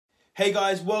Hey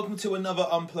guys, welcome to another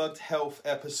Unplugged Health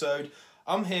episode.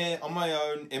 I'm here on my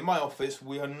own in my office.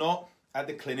 We are not at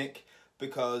the clinic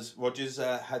because Roger's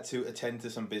had to attend to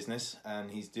some business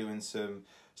and he's doing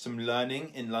some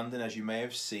learning in London, as you may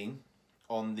have seen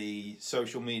on the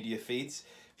social media feeds.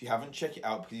 If you haven't, check it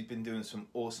out because he's been doing some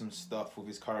awesome stuff with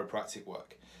his chiropractic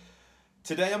work.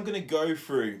 Today I'm going to go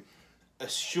through a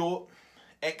short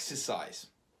exercise,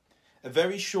 a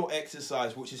very short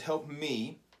exercise which has helped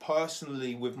me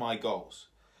personally with my goals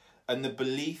and the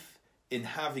belief in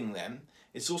having them.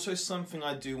 It's also something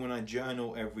I do when I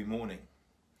journal every morning.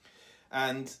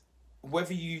 And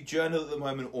whether you journal at the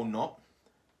moment or not,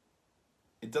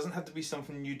 it doesn't have to be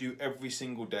something you do every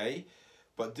single day,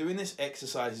 but doing this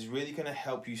exercise is really going to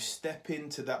help you step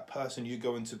into that person you're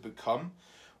going to become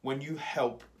when you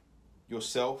help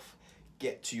yourself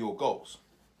get to your goals.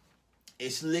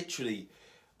 It's literally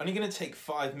only going to take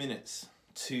 5 minutes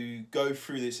to go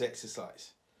through this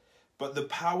exercise, but the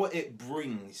power it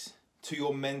brings to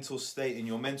your mental state and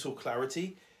your mental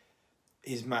clarity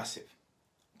is massive,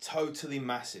 totally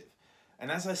massive. And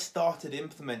as I started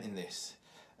implementing this,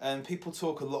 and people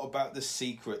talk a lot about The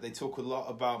Secret, they talk a lot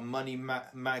about money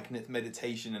magnet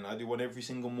meditation, and I do one every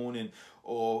single morning,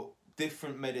 or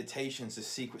different meditations, the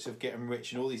secrets of getting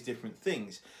rich and all these different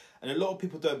things. And a lot of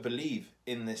people don't believe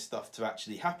in this stuff to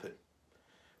actually happen,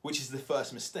 which is the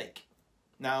first mistake.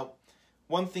 Now,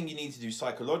 one thing you need to do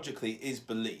psychologically is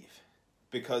believe,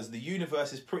 because the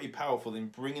universe is pretty powerful in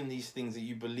bringing these things that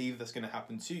you believe that's going to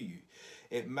happen to you.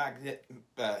 It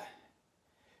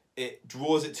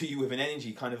draws it to you with an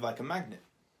energy, kind of like a magnet.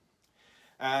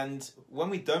 And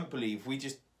when we don't believe, we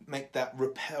just make that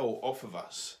repel off of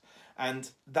us. And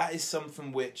that is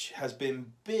something which has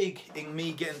been big in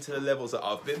me getting to the levels that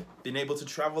I've been able to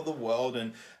travel the world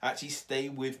and actually stay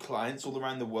with clients all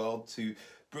around the world to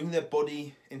bring their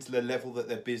body into the level that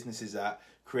their business is at,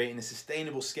 creating a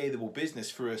sustainable, scalable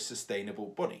business through a sustainable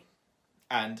body.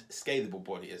 And scalable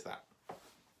body is that.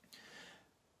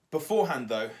 Beforehand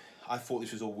though, I thought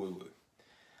this was all woo-woo.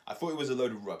 I thought it was a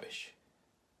load of rubbish.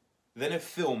 Then a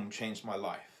film changed my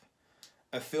life.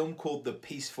 A film called The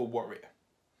Peaceful Warrior.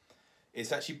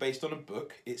 It's actually based on a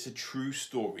book. It's a true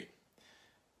story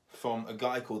from a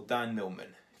guy called Dan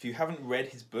Millman. If you haven't read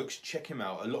his books, check him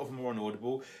out. A lot of them are on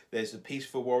Audible. There's The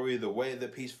Peaceful Warrior, The Way of the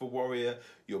Peaceful Warrior,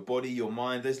 Your Body, Your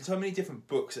Mind. There's so many different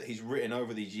books that he's written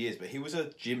over these years, but he was a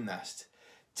gymnast,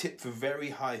 tipped for very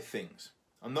high things.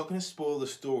 I'm not going to spoil the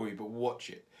story, but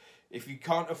watch it. If you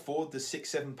can't afford the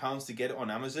 £6-7 to get it on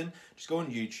Amazon, just go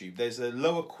on YouTube. There's a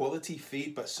lower quality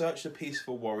feed, but search The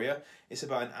Peaceful Warrior. It's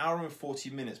about 1 hour and 40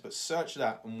 minutes, but search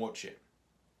that and watch it.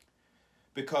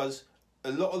 Because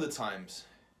a lot of the times,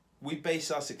 we base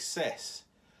our success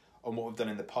on what we've done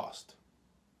in the past.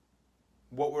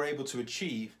 What we're able to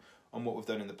achieve on what we've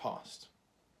done in the past.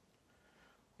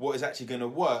 What is actually going to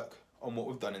work on what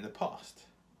we've done in the past.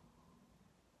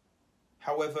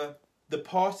 However, the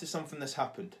past is something that's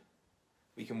happened.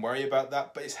 We can worry about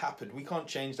that, but it's happened. We can't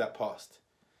change that past.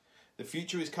 The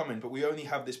future is coming, but we only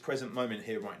have this present moment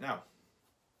here right now.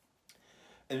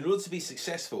 And in order to be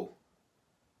successful,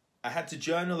 I had to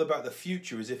journal about the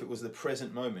future as if it was the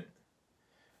present moment.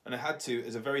 And I had to,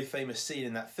 as a very famous scene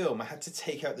in that film, I had to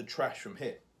take out the trash from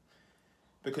here.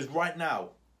 Because right now,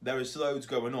 there is loads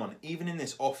going on, even in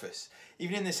this office,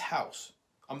 even in this house.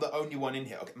 I'm the only one in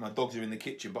here. Okay, my dogs are in the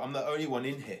kitchen, but I'm the only one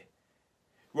in here.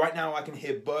 Right now, I can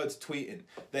hear birds tweeting.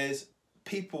 There's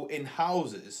people in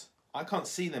houses. I can't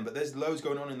see them, but there's loads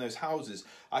going on in those houses.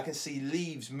 I can see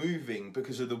leaves moving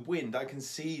because of the wind. I can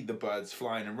see the birds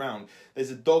flying around. There's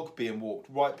a dog being walked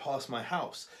right past my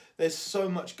house. There's so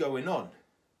much going on.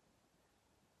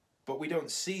 But we don't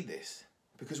see this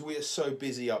because we are so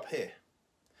busy up here.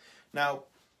 Now,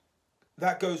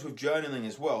 that goes with journaling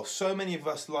as well. So many of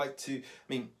us like to,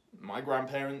 my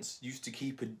grandparents used to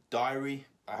keep a diary.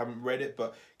 I haven't read it,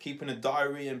 but keeping a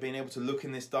diary and being able to look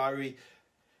in this diary,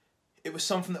 it was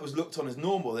something that was looked on as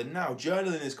normal. And now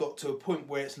journaling has got to a point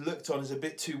where it's looked on as a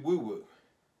bit too woo-woo.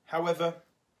 However,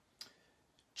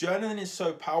 journaling is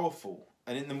so powerful.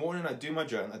 And in the morning I do my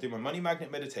journal, I do my money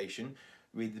magnet meditation,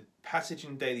 read the passage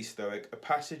in Daily Stoic, a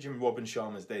passage in Robin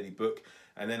Sharma's daily book,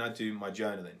 and then I do my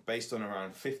journaling based on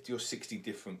around 50 or 60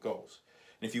 different goals.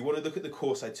 And if you want to look at the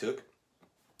course I took,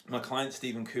 my client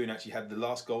Stephen Kuhn actually had the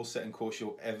last goal setting course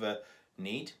you'll ever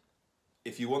need.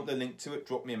 If you want the link to it,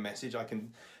 drop me a message. I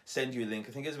can send you a link.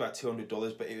 I think it's about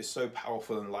 $200, but it was so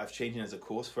powerful and life-changing as a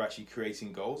course for actually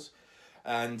creating goals.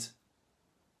 And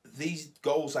these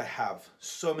goals I have,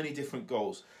 so many different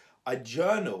goals. I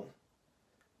journal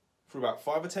for about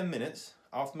 5 or 10 minutes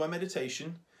after my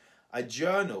meditation. I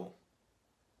journal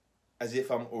as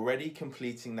if I'm already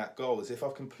completing that goal, as if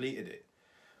I've completed it.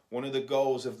 One of the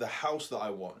goals of the house that I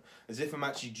want, as if I'm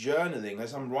actually journaling,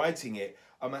 as I'm writing it,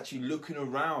 I'm actually looking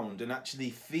around and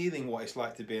actually feeling what it's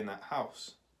like to be in that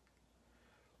house.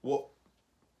 What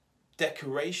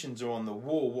decorations are on the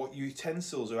wall, what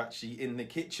utensils are actually in the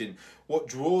kitchen, what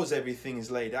drawers everything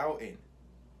is laid out in,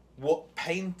 what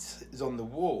paint is on the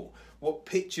wall, what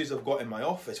pictures I've got in my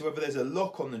office, whether there's a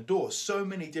lock on the door, so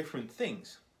many different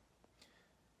things.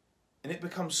 And it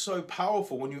becomes so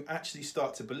powerful when you actually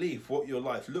start to believe what your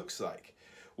life looks like.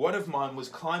 One of mine was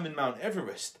climbing Mount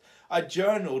Everest. I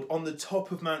journaled on the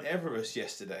top of Mount Everest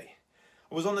yesterday.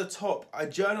 I was on the top. I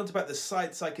journaled about the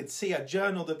sights I could see. I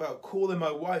journaled about calling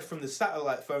my wife from the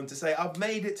satellite phone to say, I've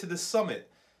made it to the summit.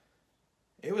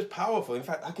 It was powerful. In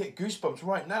fact, I get goosebumps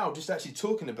right now just actually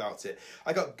talking about it.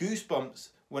 I got goosebumps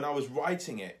when I was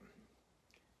writing it.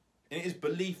 And it is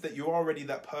belief that you're already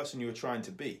that person you were trying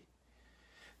to be.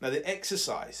 Now, the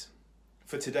exercise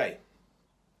for today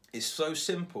is so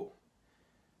simple.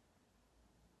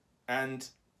 And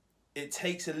it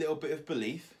takes a little bit of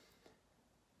belief.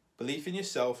 Belief in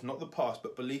yourself, not the past,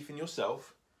 but belief in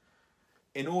yourself,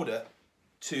 in order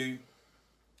to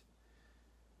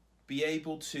be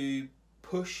able to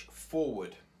push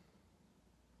forward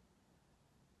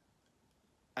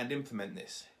and implement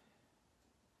this.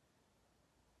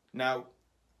 Now,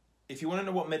 if you want to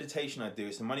know what meditation I do,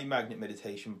 it's the Money Magnet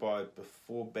meditation by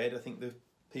Before Bed. I think the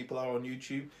people are on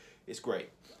YouTube. It's great.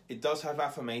 It does have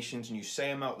affirmations and you say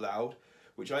them out loud,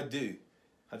 which I do.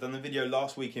 I've done the video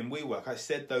last week in WeWork. I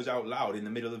said those out loud in the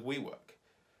middle of WeWork.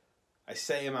 I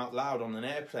say them out loud on an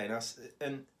airplane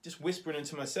and just whispering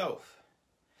into myself.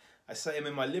 I say them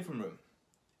in my living room.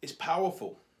 It's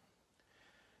powerful.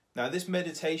 Now this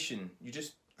meditation, you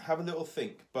just have a little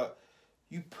think, but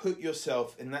you put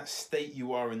yourself in that state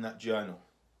you are in that journal.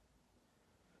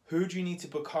 Who do you need to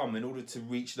become in order to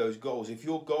reach those goals? If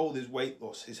your goal is weight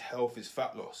loss, is health, is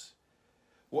fat loss,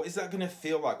 what is that going to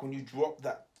feel like when you drop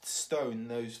that stone,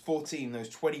 those 14, those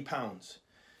 20 pounds?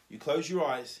 You close your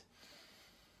eyes,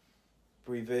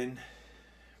 breathe in,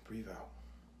 breathe out.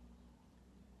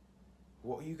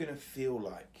 What are you going to feel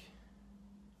like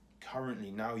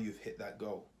currently now you've hit that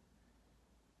goal?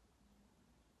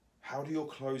 How do your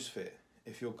clothes fit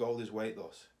if your goal is weight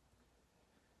loss?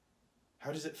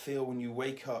 How does it feel when you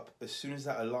wake up as soon as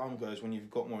that alarm goes, when you've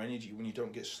got more energy, when you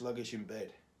don't get sluggish in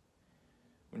bed?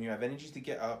 When you have energy to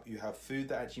get up, you have food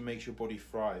that actually makes your body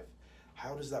thrive.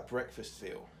 How does that breakfast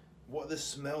feel? What are the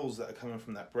smells that are coming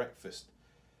from that breakfast?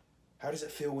 How does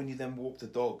it feel when you then walk the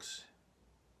dogs,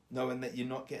 knowing that you're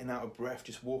not getting out of breath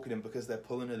just walking them because they're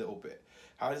pulling a little bit?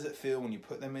 How does it feel when you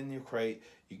put them in your crate,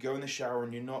 you go in the shower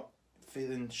and you're not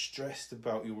feeling stressed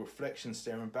about your reflection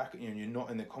staring back at you and you're not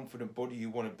in the confident body you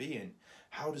want to be in?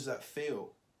 How does that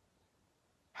feel?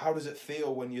 How does it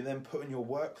feel when you're then putting your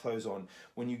work clothes on,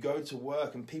 when you go to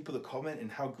work and people are commenting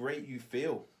how great you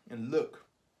feel and look?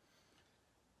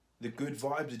 The good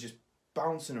vibes are just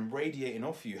bouncing and radiating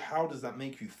off you. How does that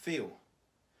make you feel?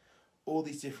 All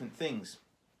these different things.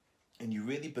 And you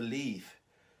really believe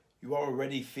you are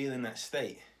already feeling that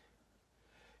state.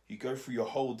 You go through your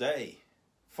whole day,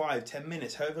 5, 10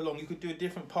 minutes, however long. You could do a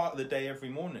different part of the day every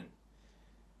morning.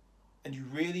 And you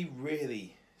really,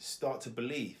 really start to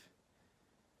believe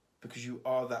because you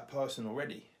are that person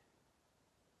already.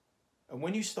 And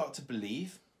when you start to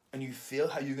believe and you feel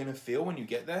how you're going to feel when you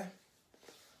get there,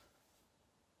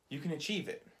 you can achieve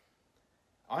it.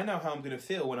 I know how I'm going to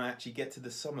feel when I actually get to the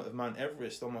summit of Mount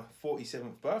Everest on my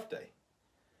 47th birthday.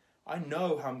 I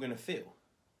know how I'm going to feel.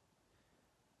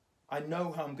 I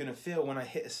know how I'm going to feel when I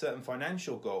hit a certain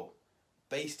financial goal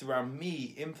based around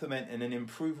me implementing and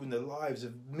improving the lives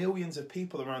of millions of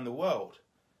people around the world.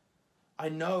 I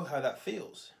know how that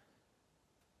feels.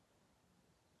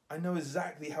 I know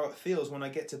exactly how it feels when I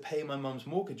get to pay my mum's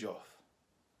mortgage off.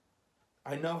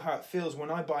 I know how it feels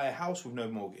when I buy a house with no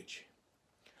mortgage.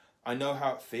 I know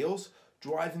how it feels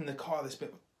driving the car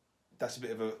that's a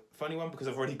bit of a funny one because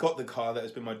I've already got the car that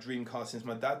has been my dream car since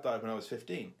my dad died when I was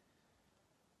 15.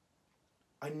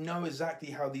 I know exactly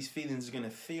how these feelings are going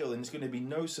to feel, and it's going to be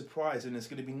no surprise and it's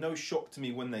going to be no shock to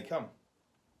me when they come.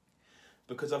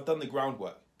 Because I've done the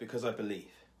groundwork, because I believe.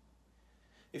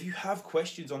 If you have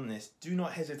questions on this, do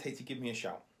not hesitate to give me a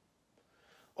shout.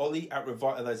 Ollie at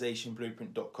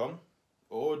revitalizationblueprint.com,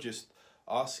 or just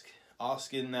ask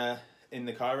in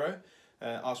the Cairo,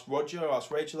 ask Roger,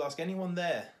 ask Rachel, ask anyone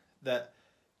there that,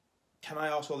 can I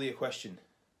ask Ollie a question?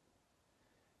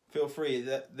 Feel free,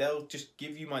 they'll just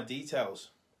give you my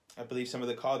details. I believe some of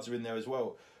the cards are in there as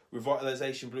well.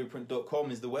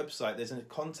 Revitalizationblueprint.com is the website. There's a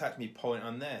contact me point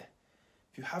on there.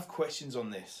 If you have questions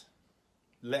on this,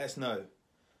 let us know.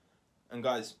 And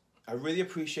guys, I really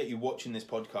appreciate you watching this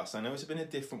podcast. I know it's been a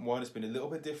different one. It's been a little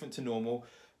bit different to normal,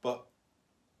 but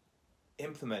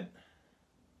implement.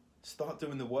 Start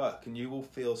doing the work and you will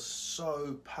feel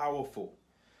so powerful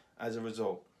as a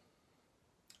result.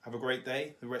 Have a great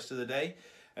day, the rest of the day,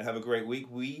 and have a great week.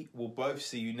 We will both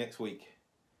see you next week.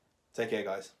 Take care,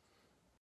 guys.